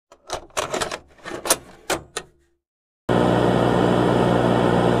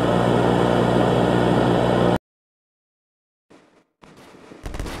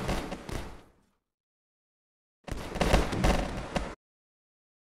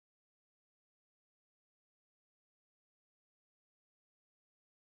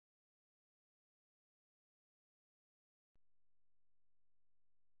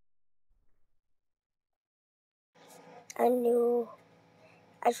I knew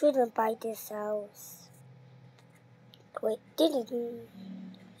I shouldn't buy this house. Wait, didn't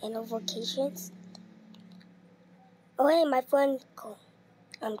vacations? Oh hey, my friend,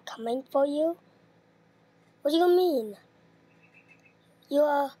 I'm coming for you. What do you mean? You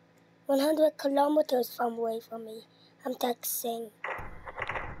are 100 kilometers away from me. I'm texting.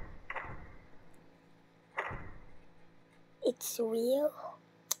 It's real?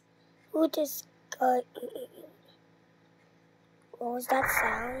 Who just got... What was that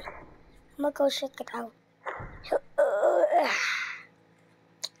sound? I'm gonna go check it out.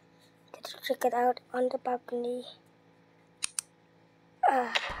 Gotta check it out on the balcony.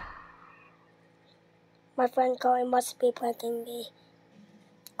 My friend Colin must be pranking me.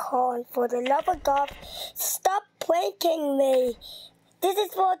 Colin, for the love of God, stop pranking me! This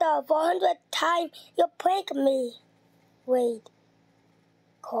is for the 400th time you prank me. Wait.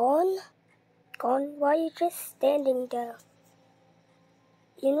 Colin? Colin, why are you just standing there?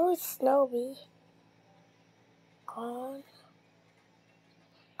 You know it's snowy. Colin?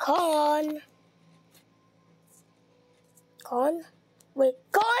 Colin? Colin? Wait,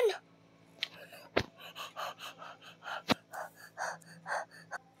 Colin!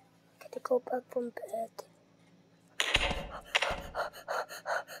 Gotta go back from bed.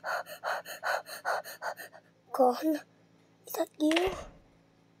 Colin? Is that you?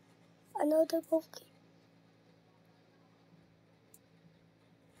 I know they're both.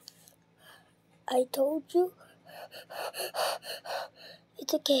 I told you.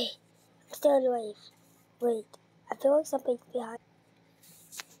 It's okay. I'm still alive. Wait, I feel like something's behind.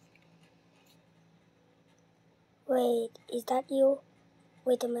 Wait, is that you?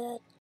 Wait a minute.